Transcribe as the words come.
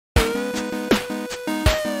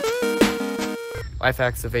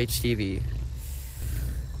IFAX of HTV.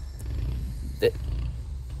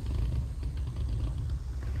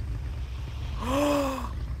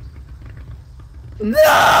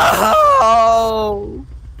 No!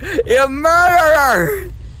 You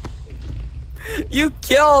murderer! You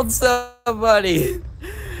killed somebody!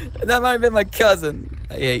 That might have been my cousin.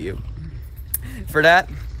 I hate you. For that,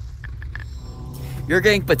 you're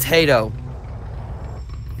getting potato.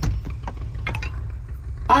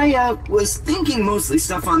 I was thinking mostly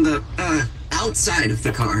stuff on the, outside of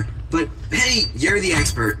the car. But hey, you're the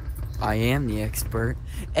expert. I am the expert,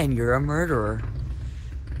 and you're a murderer.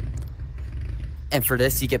 And for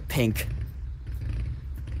this, you get pink.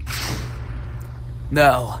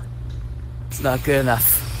 No, it's not good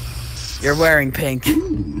enough. You're wearing pink. Ooh,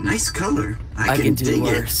 nice color. I can dig do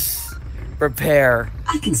it. worse. Prepare.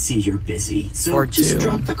 I can see you're busy, so For just doom.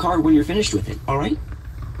 drop the car when you're finished with it, alright?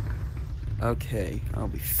 Okay, I'll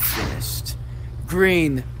be finished.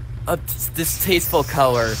 Green, a distasteful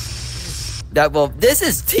color. That will. This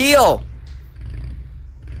is teal.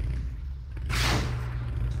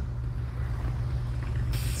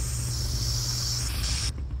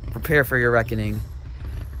 Prepare for your reckoning.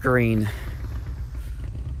 Green.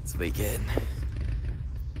 Let's begin.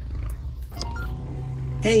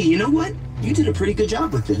 Hey, you know what? You did a pretty good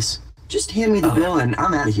job with this. Just hand me the bill and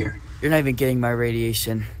I'm out of here. You're not even getting my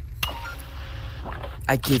radiation.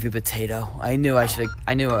 I gave you potato. I knew I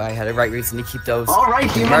had a right reason to keep those.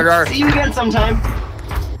 Alright, human. Murderer. See you again sometime.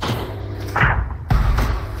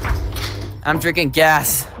 I'm drinking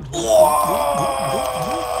gas.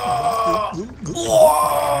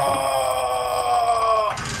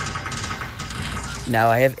 Now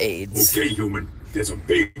I have AIDS. Okay, human. There's a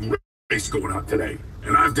big race going on today,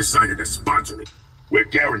 and I've decided to sponsor it. We're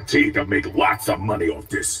guaranteed to make lots of money off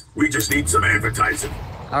this. We just need some advertising.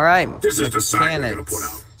 All right. This is the sign we're gonna mechanics. put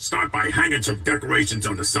out. Start by hanging some decorations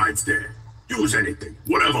on the sides there. Use anything,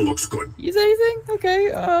 whatever looks good. Use anything?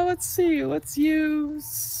 Okay. Let's see. Let's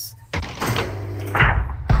use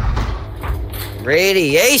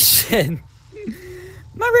radiation.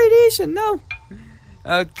 My radiation. No.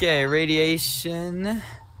 Okay, radiation.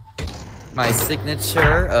 My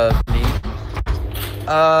signature of me. No,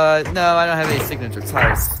 I don't have any signature. It's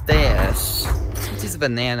our stash. Let's use a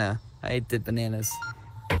banana. I did bananas.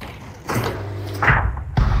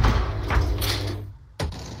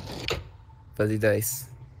 Fuzzy dice.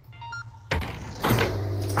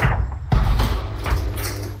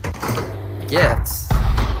 Gifts.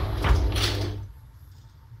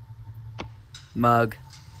 Mug.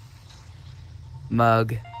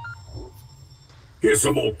 Mug. Here's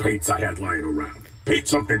some old paints I had lying around. Paint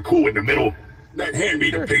something cool in the middle, then hand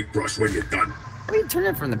me the paintbrush when you're done. Let me turn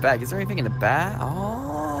it from the back. Is there anything in the back?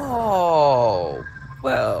 Oh.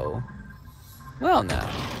 Well. Well, now.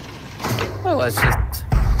 Well, let's just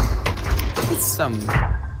get some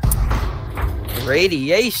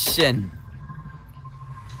radiation.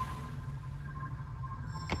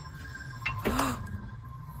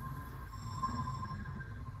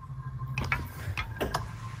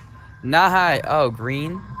 Nahai. Oh,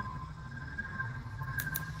 green.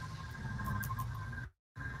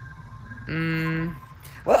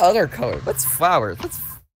 What other color? What's flower?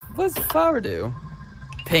 What's flower do?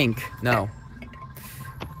 Pink. No.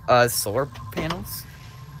 Solar panels.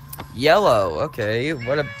 Yellow. Okay.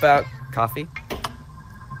 What about coffee?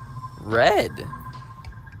 Red.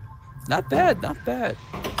 Not bad. Not bad.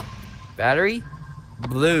 Battery.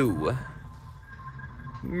 Blue.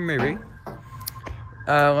 Maybe.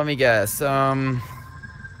 Let me guess. I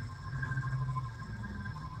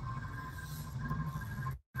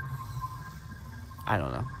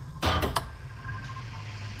don't know.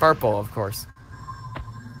 Purple, of course.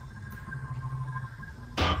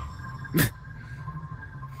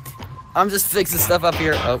 I'm just fixing stuff up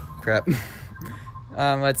here. Oh, crap.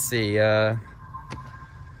 Let's see,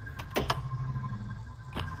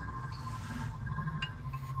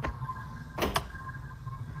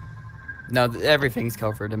 no, everything's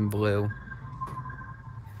covered in blue.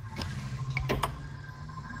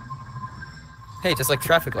 Hey, just like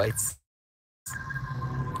traffic lights.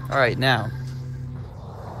 Alright, now.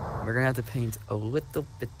 We're gonna have to paint a little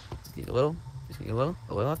bit. Just need a little. Just need a little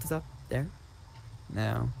off the top. There.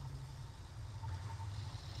 Now.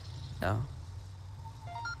 No.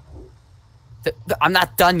 I'm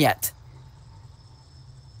not done yet.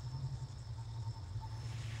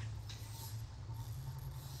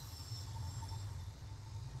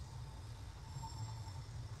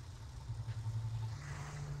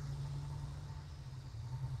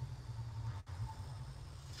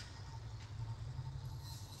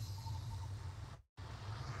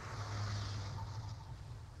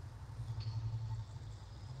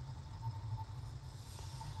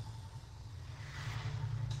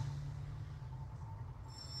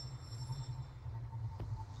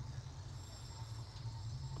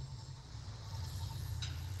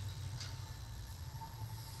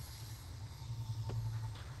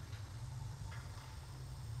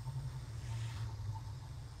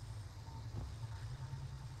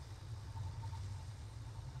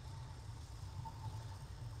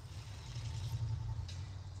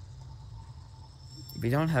 We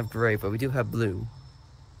don't have gray, but we do have blue.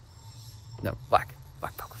 No, black.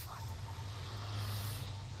 Black, black, black.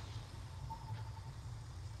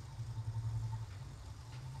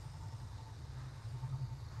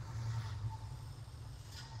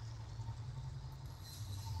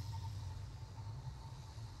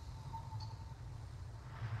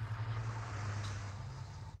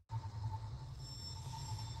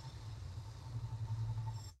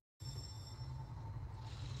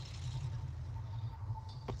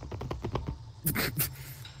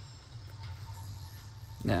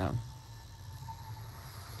 Now.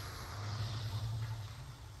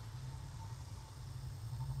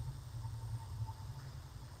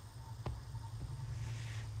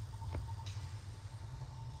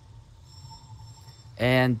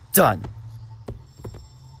 And done.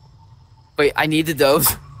 Wait, I needed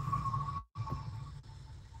those.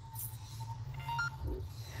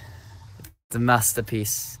 The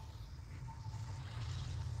masterpiece.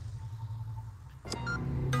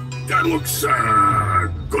 That looks,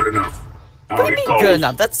 good enough. What do you mean good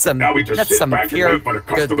enough? That's some, Now we just that's sit some back and pure wait for the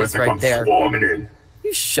customers goodness to right come there. swarming in.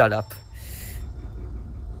 You shut up.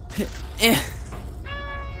 Hey.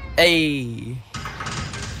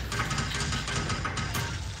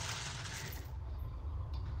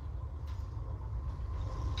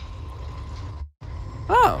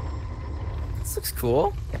 Oh. This looks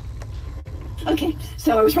cool. Okay,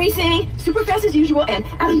 so I was racing super fast as usual, and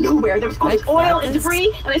out of nowhere there was all this oil and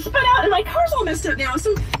debris, and I spun out, and my car's all messed up now.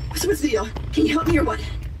 So what's the deal? Can you help me or what?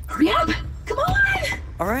 Hurry up! Come on!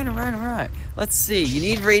 Alright. Let's see. You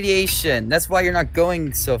need radiation. That's why you're not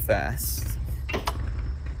going so fast.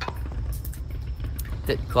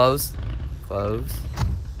 Close. There we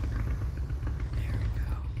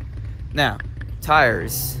go. Now,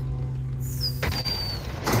 tires.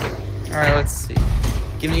 Alright, let's see.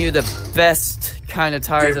 Giving you the best kind of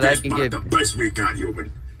tires that I can give. The best we got,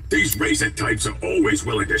 human. These racer types are always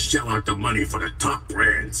willing to shell out the money for the top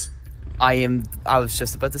brands. I was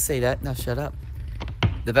just about to say that. Now shut up.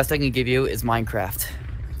 The best I can give you is Minecraft.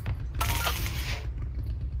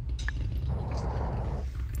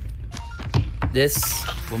 This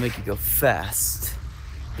will make you go fast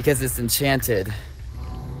because it's enchanted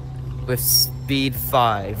with speed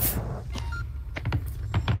 5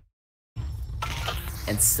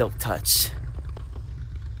 and silk touch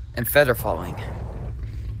and feather falling.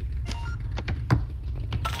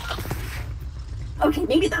 Okay,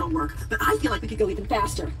 maybe that'll work, but I feel like we could go even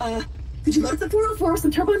faster. Could you load up the 404 with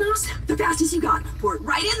some turbo nos? The fastest you got. Pour it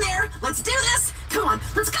right in there. Let's do this. Come on,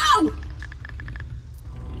 let's go.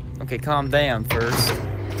 Okay, calm down first.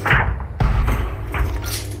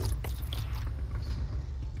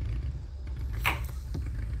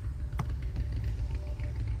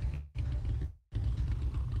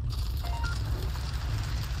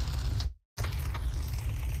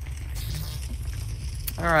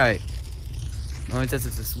 Alright. Let me test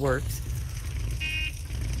if this works.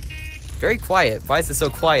 Very quiet. Why is it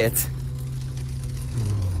so quiet?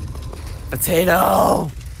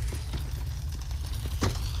 Potato!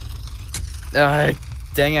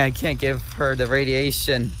 Dang it, I can't give her the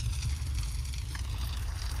radiation.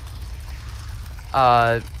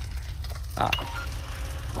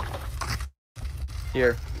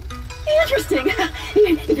 Here. Interesting.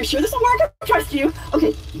 If you're sure this will work, I trust you.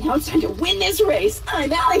 Okay, now it's time to win this race.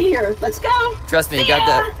 I'm out of here. Let's go. Trust me, you See got ya.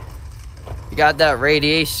 that. You got that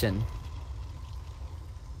radiation.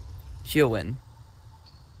 She'll win.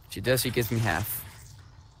 She does, she gives me half.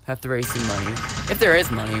 Half the racing money. If there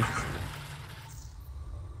is money.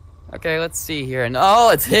 Okay, let's see here. And oh,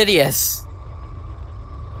 it's hideous.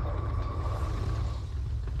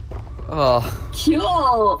 Oh.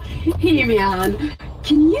 Cool. Hey man,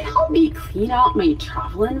 can you help me clean out my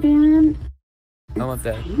traveling van? I want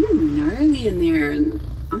that. Kind of gnarly in there, and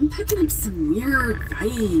I'm picking up some weird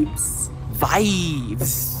vibes.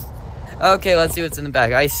 Vibes. Okay, let's see what's in the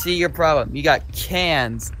back. I see your problem. You got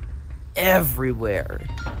cans everywhere.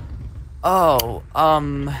 Oh,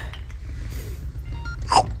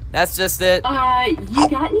 that's just it. You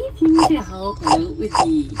got anything to help out with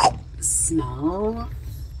the smell?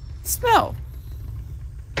 Smell.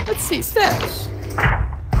 Let's see, stash.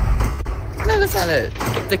 No, that's not it.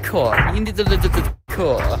 Decor. You need the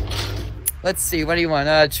decor. Let's see, what do you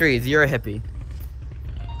want? Trees. You're a hippie.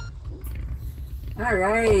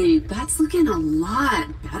 Alright, that's looking a lot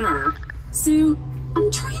better. So,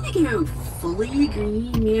 I'm trying to go fully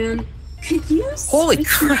green, man. Could you Holy switch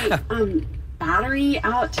crap. my battery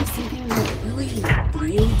out to something that really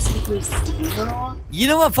vibes with my style? You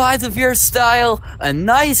know what vibes with your style? A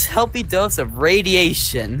nice healthy dose of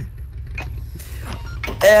radiation.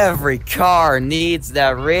 Every car needs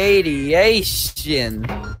that radiation.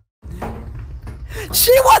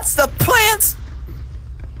 She wants the plants!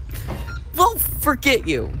 We'll forget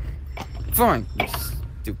you. Fine, you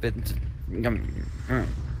stupid.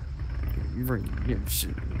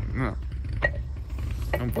 Radiation.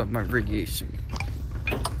 I want my radiation.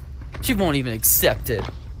 She won't even accept it.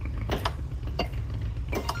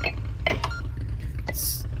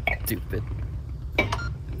 Stupid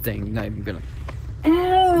thing, not even gonna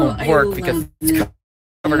won't work because it's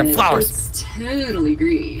covered in flowers. It's totally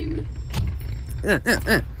green.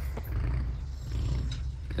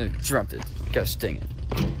 Dropped it. Gosh dang it.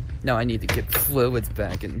 Now I need to get fluids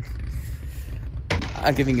back and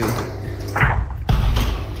I'm giving you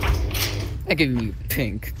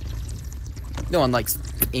pink. No one likes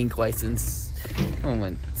ink license. No one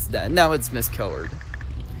wants that. Now it's miscolored.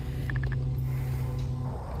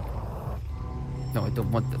 No, I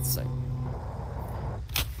don't want that site.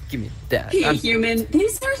 Give me that. Hey, human,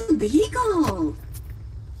 these are legal.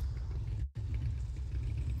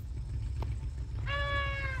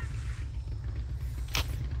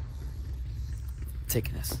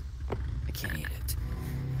 Taking this. I can't eat it.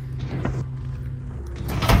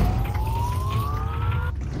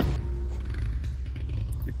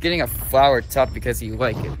 You're getting a flower top because you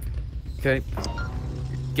like it. Okay? You're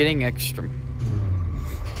getting extra.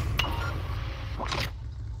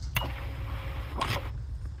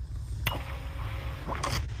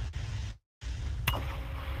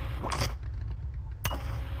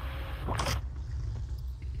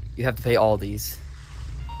 You have to pay all these.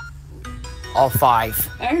 All 5.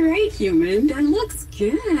 Alright, human, that looks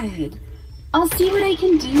good. I'll see what I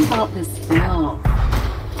can do about this bill.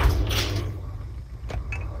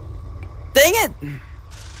 Dang it!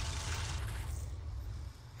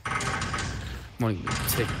 What are you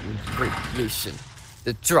taking radiation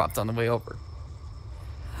that dropped on the way over?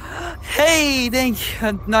 Hey, thank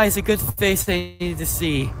you. Nice, a good face I need to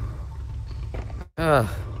see.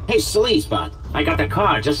 Hey, Sleazebot, I got the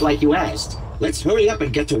car just like you asked. Let's hurry up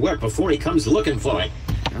and get to work before he comes looking for it.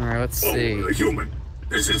 Alright, let's see. Oh, human,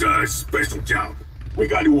 this is a special job. We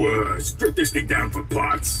got to strip this thing down for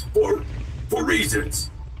parts, for reasons.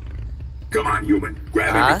 Come on, human,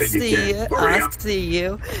 grab everything you can. Hurry up. I see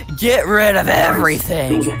you. Get rid of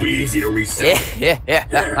everything. Those will be easy to resell. Yeah.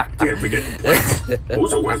 Can't forget the plates.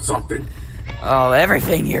 Those are worth something. Oh,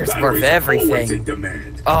 everything here's worth Batteries always everything. in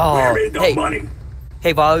demand. Oh, Where is the hey. money?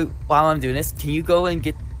 Hey, while I'm doing this, can you go and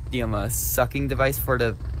get the sucking device for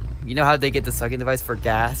the... You know how they get the sucking device for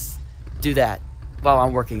gas? Do that while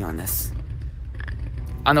I'm working on this.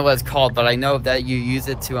 I don't know what it's called, but I know that you use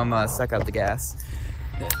it to suck out the gas.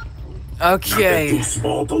 Okay. Nothing too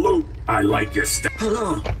small to loot. I like your stuff.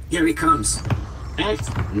 Hello, here he comes. That's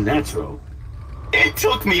natural. It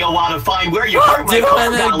took me a while to find where you I'm parked my doing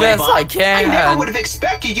car, the Ballet best Bot. I can. I never would have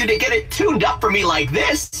expected you to get it tuned up for me like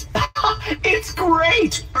this. It's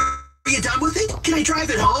great. Are you done with it? Can I drive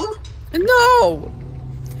it home? No!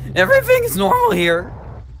 Everything's normal here.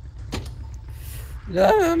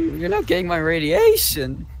 You're not getting my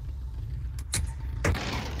radiation.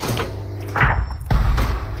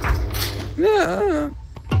 It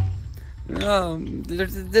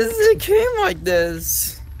came like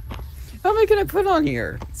this. How am I gonna put on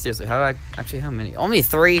here? Seriously, how many? Only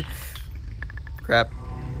 3? Crap.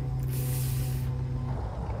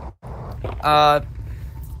 I'm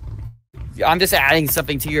just adding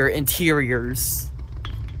something to your interiors.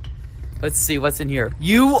 Let's see what's in here.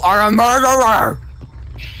 You are a murderer!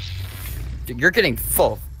 You're getting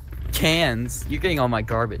full cans. You're getting all my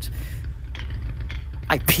garbage.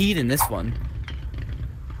 I peed in this one.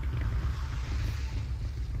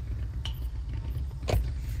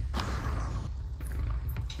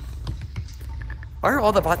 Why are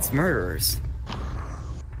all the bots murderers?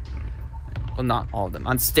 Well, not all of them.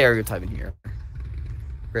 I'm stereotyping here.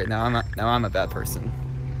 Great, now I'm a bad person.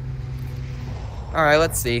 Alright,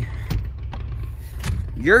 let's see.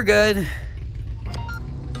 You're good.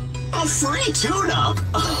 A free tune-up?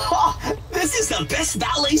 This is the best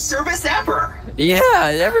valet service ever.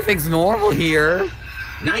 Yeah, everything's normal here.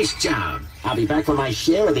 Nice job. I'll be back for my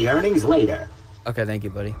share of the earnings later. Okay, thank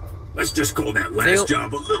you, buddy. Let's just call that last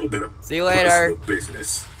job a little bit of See you later. personal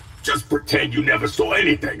business. Just pretend you never saw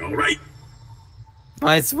anything, all right?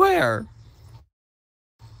 I swear.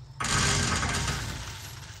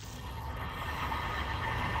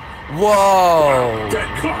 Whoa!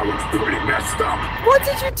 That car looks pretty messed up. What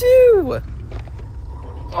did you do?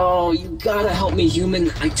 Oh, you gotta help me, human.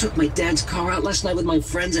 I took my dad's car out last night with my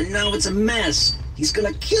friends, and now it's a mess. He's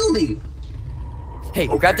gonna kill me. Hey,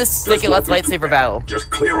 Okay, grab this stick and let's won't be too lightsaber bad. battle. Just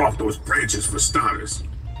clear off those branches for starters.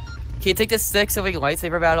 Can you take this stick so we can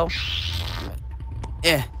lightsaber battle?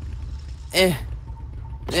 You're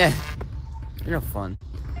no fun.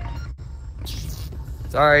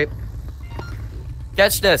 Sorry.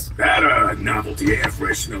 Catch this. That novelty air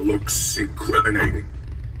freshener looks incriminating.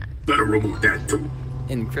 Better remove that too.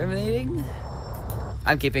 Incriminating?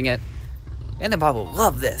 I'm keeping it. And the Bob will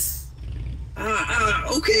love this.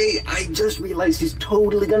 Okay, I just realized he's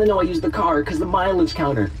totally gonna know I used the car because the mileage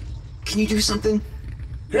counter. Can you do something?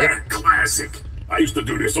 Yeah, classic. I used to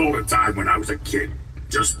do this all the time when I was a kid.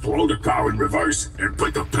 Just throw the car in reverse and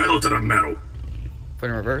put the pedal to the metal.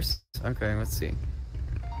 Put in reverse? Okay, let's see.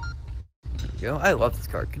 There we go. I love this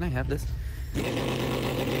car. Can I have this?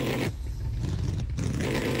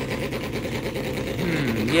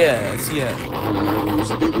 Yes.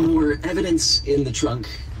 There's a bit more evidence in the trunk.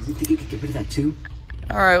 You think you could get rid of that too?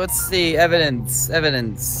 Alright, let's see. Evidence.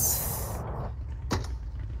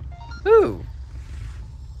 Ooh.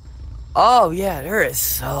 Oh, yeah, there is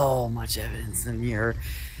so much evidence in here.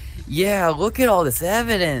 Yeah, look at all this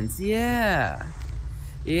evidence. Yeah.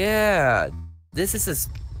 This is this.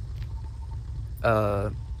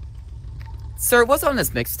 Sir, what's on this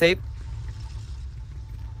mixtape?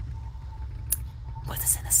 What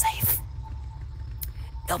is in the safe?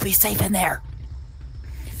 It'll be safe in there.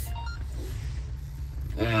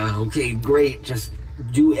 Okay, great. Just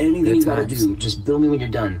do anything you gotta do. Just bill me when you're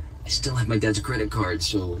done. I still have my dad's credit card,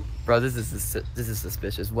 so... Bro, this is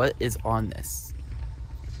suspicious. What is on this?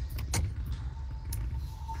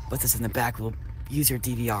 Put this in the back. We'll use your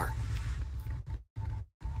DVR.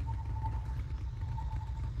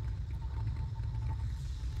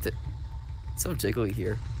 So jiggly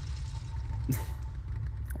here. I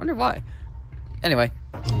wonder why. Anyway.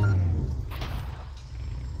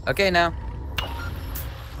 Okay, now.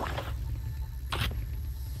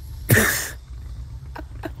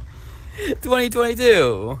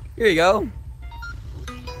 $2022. Here you go.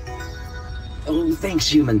 Oh, thanks,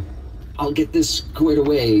 human. I'll get this squared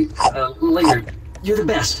away later. You're the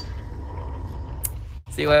best.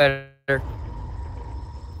 See you later.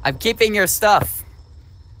 I'm keeping your stuff.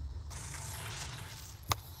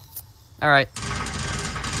 Alright.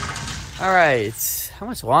 How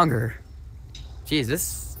much longer? Jeez,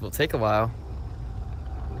 this will take a while.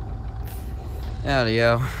 Howdy,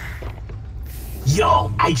 yo.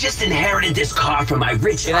 Yo, I just inherited this car from my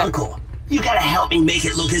rich uncle. You gotta help me make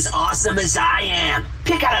it look as awesome as I am.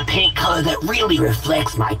 Pick out a paint color that really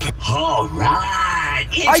reflects my... Alright,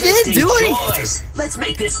 I didn't do choice. Let's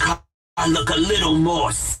make this car look a little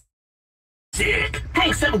more sick.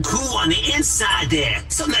 Hang something cool on the inside there.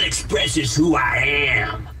 Something that expresses who I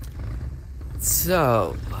am.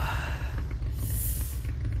 So...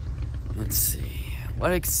 let's see.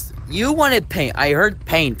 You wanted paint. I heard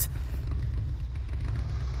paint.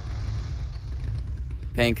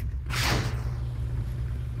 Pink.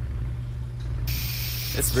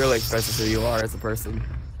 This really expresses who you are as a person.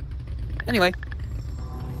 Anyway.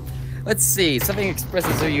 Let's see. Something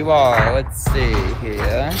expresses who you are. Let's see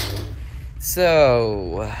here.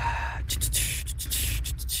 So...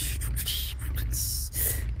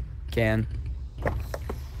 Can.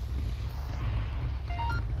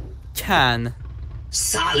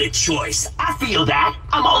 Solid choice. I feel that.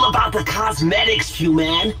 I'm all about the cosmetics,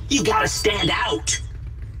 human. You gotta stand out.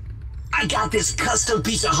 I got this custom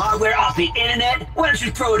piece of hardware off the internet. Why don't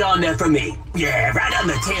you throw it on there for me? Yeah, right on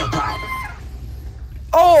the tailpipe.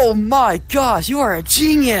 Oh my gosh, you are a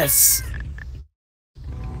genius!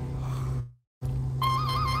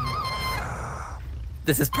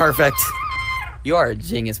 This is perfect. You are a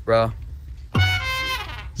genius, bro.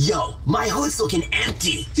 Yo, my hood's looking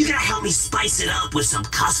empty. You gotta help me spice it up with some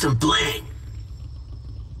custom bling.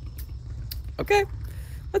 Okay,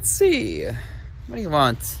 let's see. What do you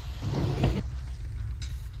want?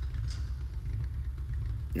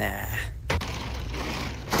 Nah.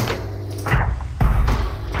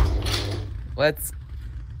 Let's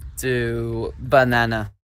do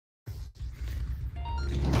banana.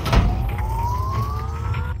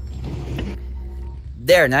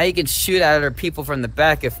 There, now you can shoot at other people from the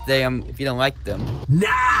back if you don't like them.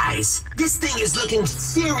 Nice! This thing is looking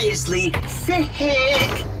seriously sick.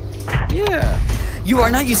 Yeah. You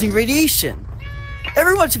are not using radiation.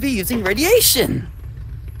 Everyone should be using radiation.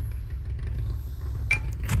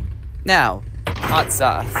 Now, hot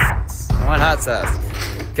sauce. I want hot sauce.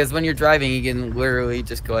 Because when you're driving, you can literally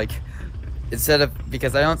just go like,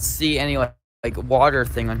 because I don't see any like water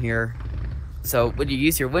thing on here. So when you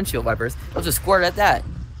use your windshield wipers, they'll just squirt at that.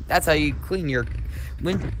 That's how you clean your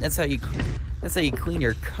that's how you clean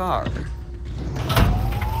your car.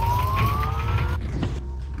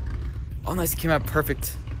 Oh, nice, it came out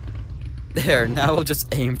perfect. There, now we'll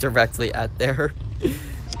just aim directly at there.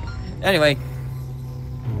 Anyway.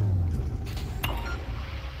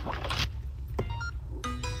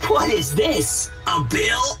 What is this? A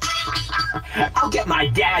bill? I'll get my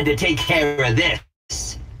dad to take care of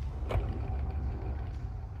this.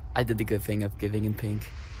 I did the good thing of giving him pink.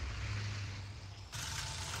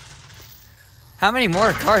 How many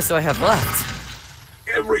more cars do I have left?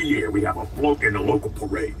 Every year we have a float in the local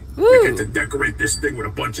parade. Woo. We get to decorate this thing with a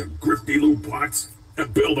bunch of grifty loot pots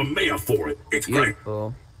and build a mayor for it. It's great.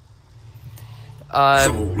 Beautiful.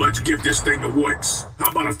 So let's give this thing the works.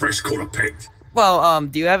 How about a fresh coat of paint? Well,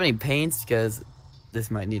 do you have any paints? Because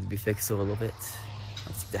this might need to be fixed a little bit.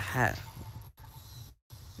 Let's see the hat.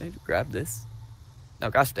 Maybe grab this. Oh,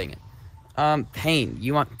 gosh dang it. Paint.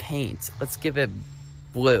 You want paint. Let's give it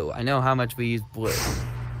blue. I know how much we use blue.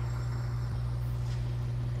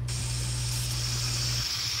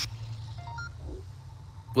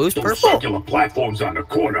 Blue's Those purple. circular platforms on the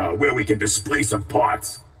corner are where we can display some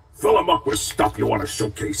parts. Fill them up with stuff you want to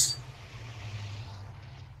showcase.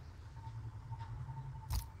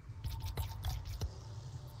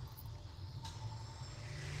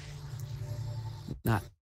 Not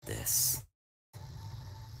this.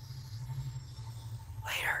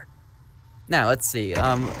 Later. Now, let's see.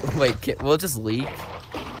 Wait, we'll just leak.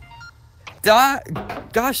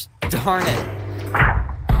 Gosh darn it.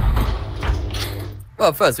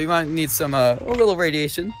 Well, first, we might need some, a little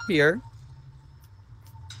radiation here.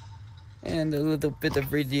 And a little bit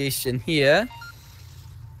of radiation here.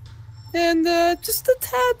 And, just a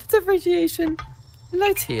tad bit of radiation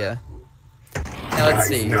right here. Now, let's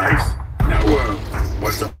see. Nice. Now,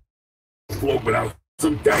 what's a float without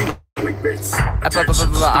some dangling bits?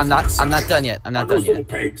 I'm not done yet. I'm not done Those little yet.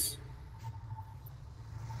 pigs.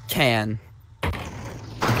 Can.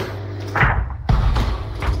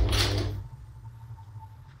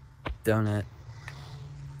 Donut.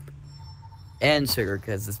 And sugar,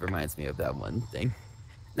 because this reminds me of that one thing.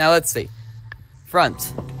 Now let's see.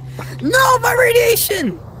 Front. No, my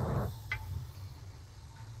radiation!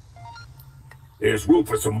 There's room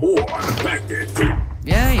for some more on the back there, too.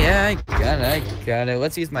 Yeah, I got it.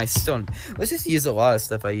 Let's use my stone. Let's just use a lot of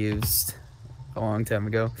stuff I used a long time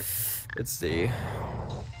ago. Let's see.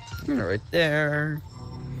 Right there.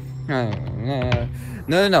 No.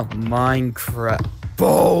 Minecraft.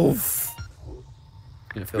 Both.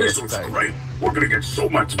 This was great. We're gonna get so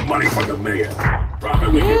much money from the mayor.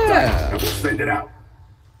 Probably we get that and we'll send it out.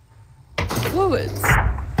 Fluids.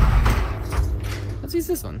 Let's use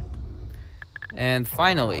this one. And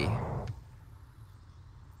finally,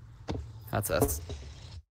 that's us.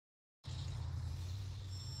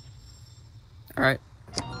 Alright.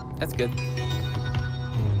 That's good.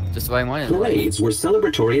 Just what I wanted. Parades were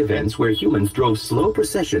celebratory events where humans drove slow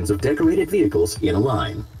processions of decorated vehicles in a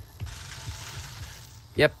line.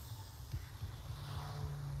 Yep.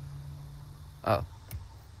 Oh.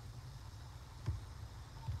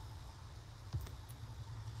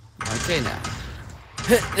 Okay now.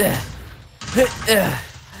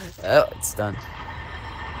 Oh, it's done.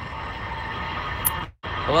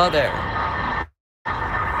 Hello there.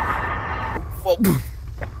 Whoa.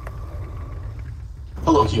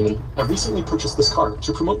 Hello, human. I recently purchased this car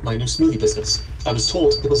to promote my new smoothie business. I was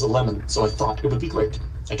told it was a lemon, so I thought it would be great.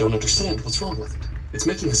 I don't understand what's wrong with it. It's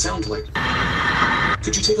making a sound like...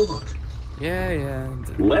 Could you take a look? Yeah.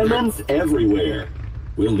 Lemons everywhere.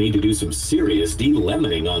 We'll need to do some serious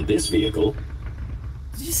de-lemoning on this vehicle.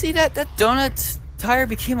 Did you see that? That donut tire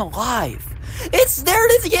became alive. There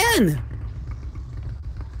it is again!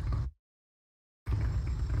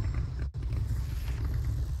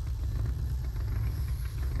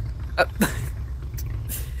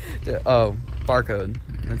 Oh, barcode.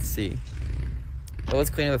 Let's see. Well, let's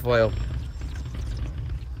clean it with oil.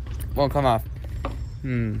 Won't come off.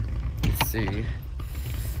 Let's see.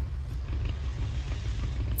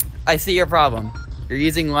 I see your problem. You're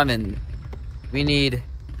using lemon. We need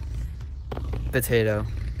potato.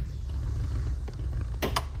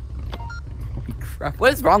 Holy crap.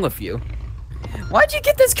 What is wrong with you? Why'd you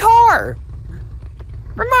get this car?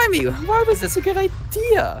 Remind me, why was this a good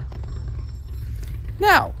idea?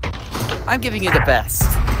 Now, I'm giving you the best,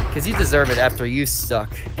 because you deserve it after you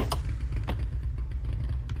suck.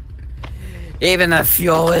 Even the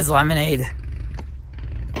fuel is lemonade.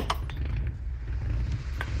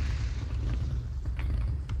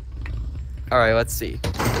 Alright, let's see.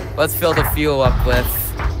 Let's fill the fuel up with...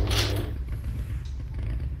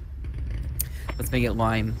 Let's make it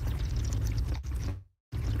lime.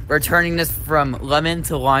 We're turning this from lemon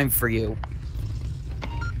to lime for you.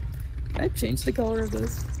 Can I change the color of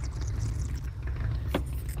this?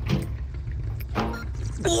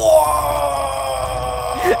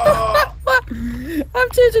 I'm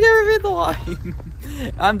changing everything in the line.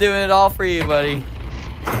 I'm doing it all for you, buddy.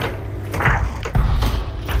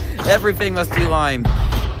 Everything must be lime.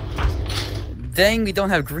 Dang, we don't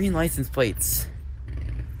have green license plates.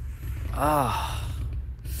 Ah.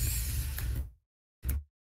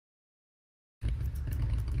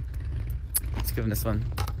 Let's give him this one.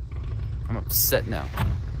 I'm upset now.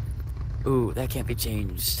 Ooh, that can't be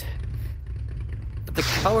changed. But the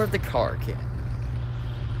color of the car can.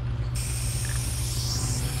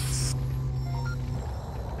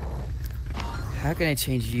 How can I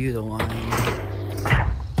change you to line?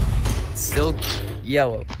 Still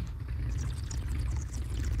yellow.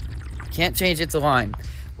 Can't change it to lime.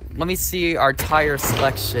 Let me see our tire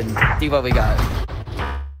selection. See what we got.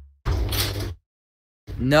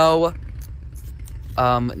 No.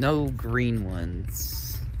 No green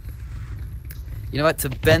ones. You know what? To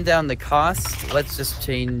bend down the cost, let's just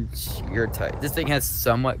change your tire. This thing has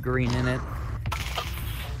somewhat green in it.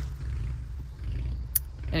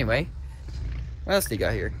 Anyway, what else do you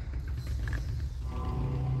got here?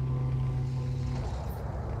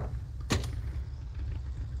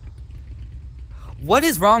 What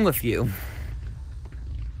is wrong with you?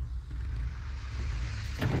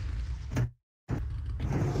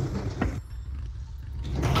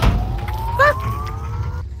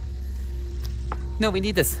 Ah! No, we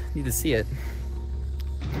need this. Need to see it.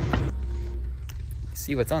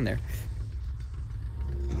 See what's on there.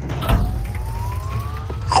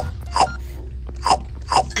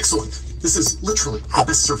 Excellent. This is literally the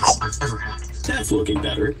best service I've ever had. That's looking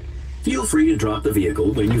better. Feel free to drop the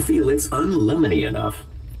vehicle when you feel it's unlemony enough.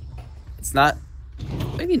 It's not...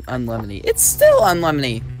 What do you mean unlemony? It's still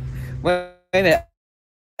unlemony! Wait a minute.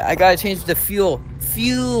 I gotta change the fuel.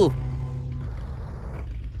 Fuel!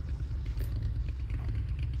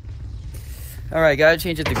 Alright, gotta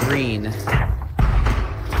change it to green.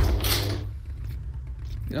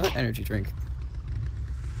 You know what? Energy drink.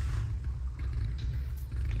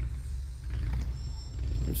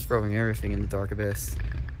 I'm just throwing everything in the dark abyss.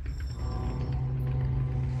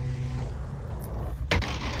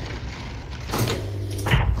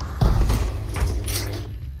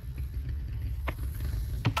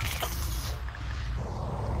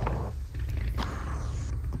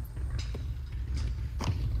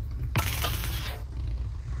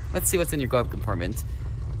 Let's see what's in your glove compartment.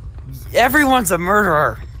 Everyone's a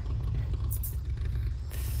murderer!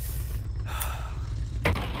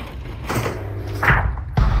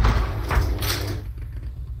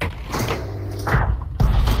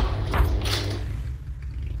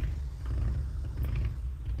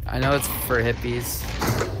 I know it's for hippies,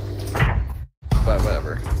 but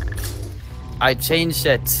whatever. I changed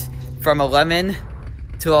it from a lemon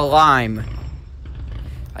to a lime.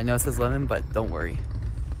 I know it says lemon, but don't worry.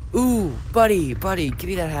 Ooh, buddy, give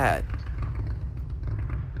me that hat.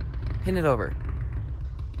 Hand it over.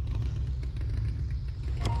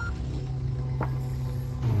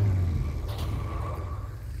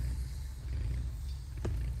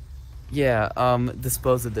 Yeah,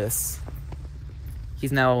 dispose of this.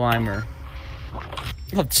 He's now a limer.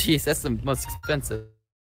 Oh jeez, that's the most expensive.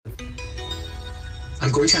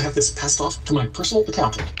 I'm going to have this passed off to my personal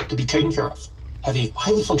accountant to be taken care of. Have a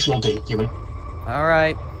highly functional day, human.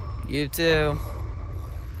 Alright, you too.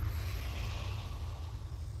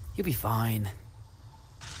 You'll be fine.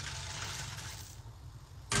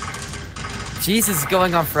 Jeez, this is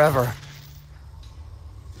going on forever.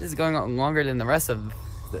 This is going on longer than the rest of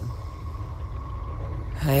them.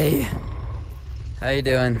 Hey. How you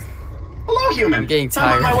doing? Hello, human. I'm getting I'm on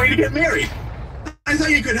tired. my way to get married. I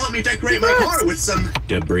thought you could help me decorate my car with some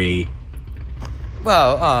Debris.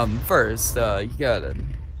 Well, first, you gotta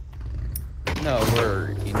know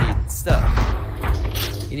where you need stuff.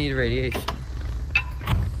 You need radiation.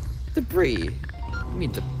 Debris. You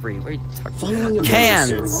mean debris? What are you talking Following about? a Cans!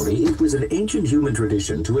 ceremony, it was an ancient human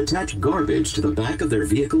tradition to attach garbage to the back of their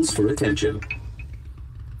vehicles for attention.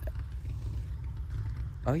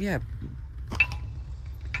 Oh yeah.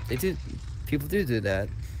 They do. People do that.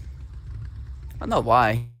 I don't know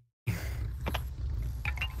why.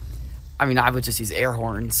 I mean, I would just use air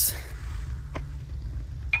horns.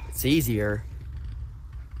 It's easier.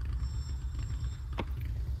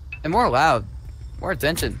 And more loud. More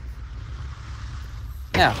attention.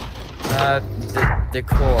 Now,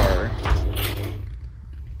 decor.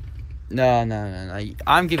 No.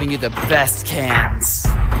 I'm giving you the best cans.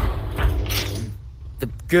 The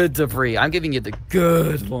good debris. I'm giving you the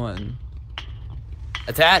good one.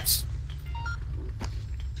 Attached.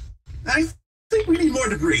 I think we need more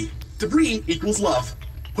debris. Debris equals love.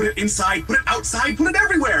 Put it inside, put it outside, put it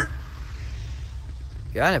everywhere.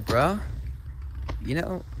 Got it, bro. You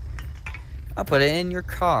know, I'll put it in your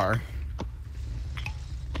car.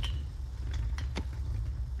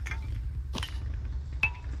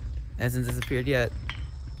 Hasn't disappeared yet.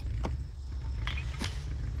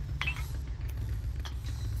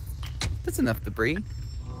 That's enough debris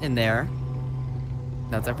in there.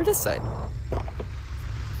 Now time for this side.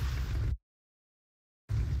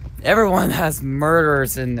 Everyone has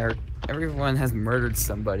murders in there. Everyone has murdered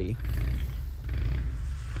somebody.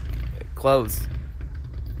 Close.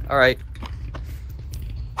 Alright.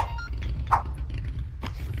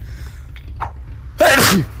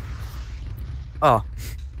 Oh.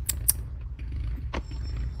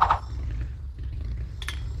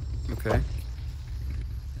 Okay.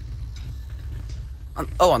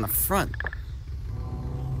 Oh, on the front.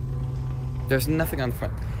 There's nothing on the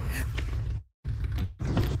front.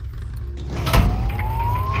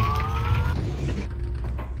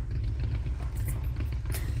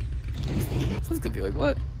 Someone's gonna be like,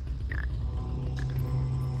 what?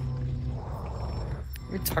 What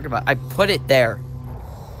are you talking about? I put it there.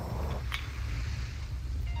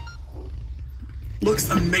 Looks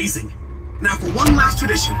amazing. Now for one last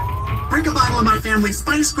tradition. Break a bottle of my family's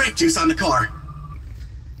finest grape juice on the car.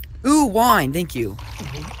 Ooh, wine, thank you.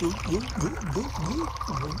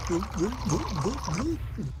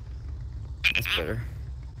 That's better.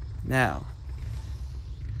 Now,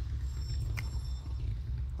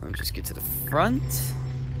 let me just get to the front.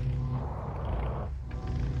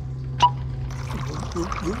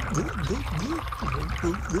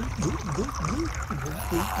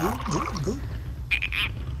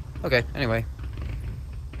 Okay, anyway.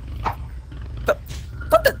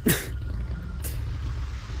 But the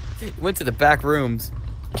went to the back rooms.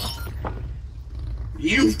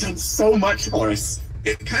 You've done so much for us.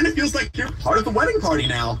 It kind of feels like you're part of the wedding party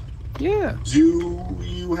now. Yeah. Do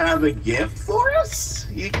you have a gift for us?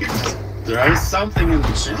 You can just throw something in the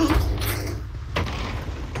chat.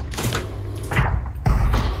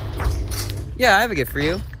 Yeah, I have a gift for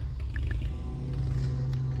you.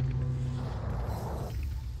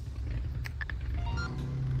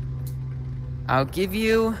 I'll give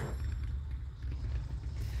you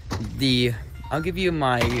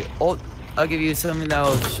something that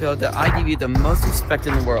will show that I give you the most respect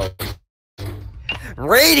in the world.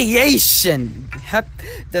 Radiation!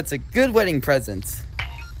 That's a good wedding present.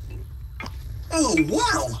 Oh,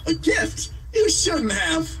 wow! A gift! You shouldn't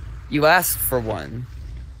have! You asked for one.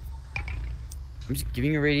 I'm just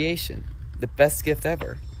giving you radiation. The best gift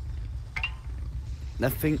ever. No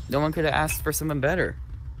one could have asked for something better.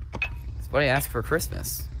 That's what I asked for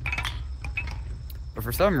Christmas. But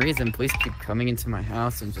for some reason, police keep coming into my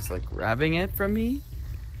house and just like grabbing it from me.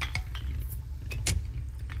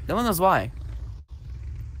 No one knows why.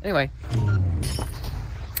 Anyway,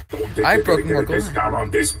 I broke more gold. Discount on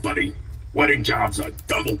this, buddy. Wedding jobs are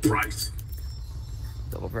double price.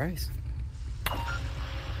 Double price.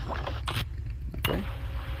 Okay.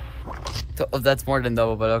 Oh, that's more than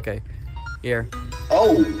double, but okay. Here.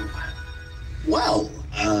 Oh. Well,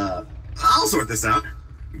 I'll sort this out.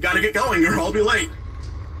 Gotta get going or I'll be late.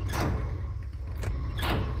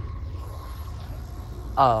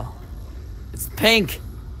 Oh. It's pink.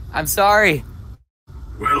 I'm sorry.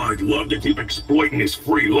 Well, I'd love to keep exploiting this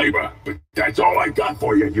free labor, but that's all I got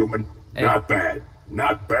for you, human. Hey. Not bad.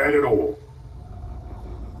 Not bad at all.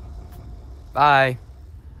 Bye.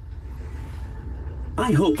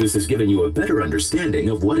 I hope this has given you a better understanding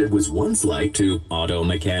of what it was once like to auto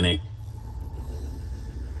mechanic.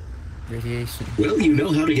 Radiation. Well, you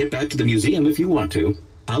know how to get back to the museum if you want to.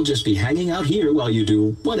 I'll just be hanging out here while you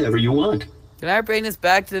do whatever you want. Can I bring this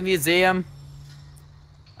back to the museum?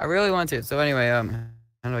 I really want to. So anyway,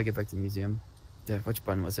 how do I get back to the museum? Yeah, which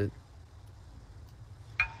button was it?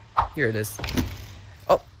 Here it is.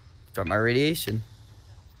 Oh, drop my radiation.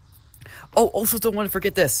 Oh, also don't want to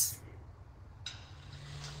forget this.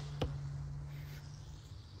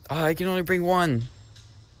 Oh, I can only bring one.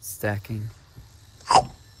 Stacking.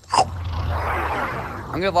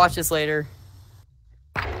 I'm gonna watch this later.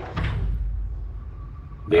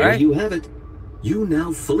 There Alright. you have it. You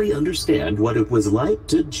now fully understand what it was like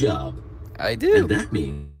to job. I do. And that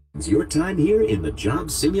means your time here in the job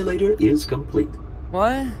simulator is complete.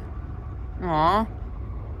 What? Aw.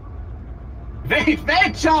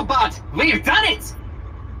 Wait, Jobbot! We've done it!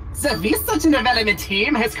 The research and development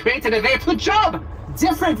team has created a way to job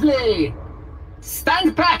differently!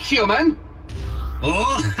 Stand back, human!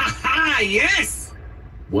 Oh, ha, yes!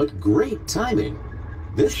 What great timing.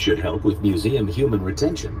 This should help with museum human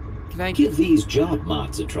retention. Can I Give these job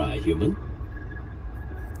mods a try, human.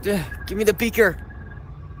 give me the beaker?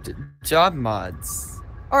 Job mods.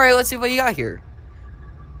 Alright, let's see what you got here.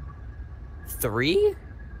 3?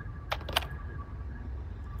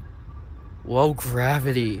 Low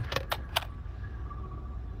gravity.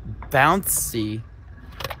 Bouncy.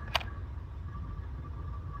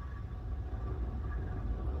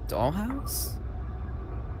 Dollhouse?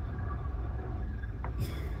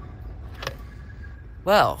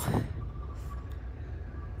 Well,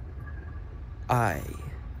 I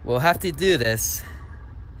will have to do this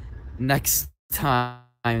next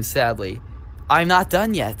time, sadly. I'm not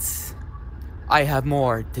done yet. I have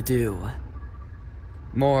more to do.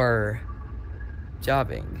 More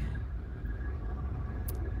jobbing.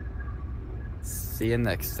 See you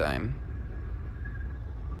next time.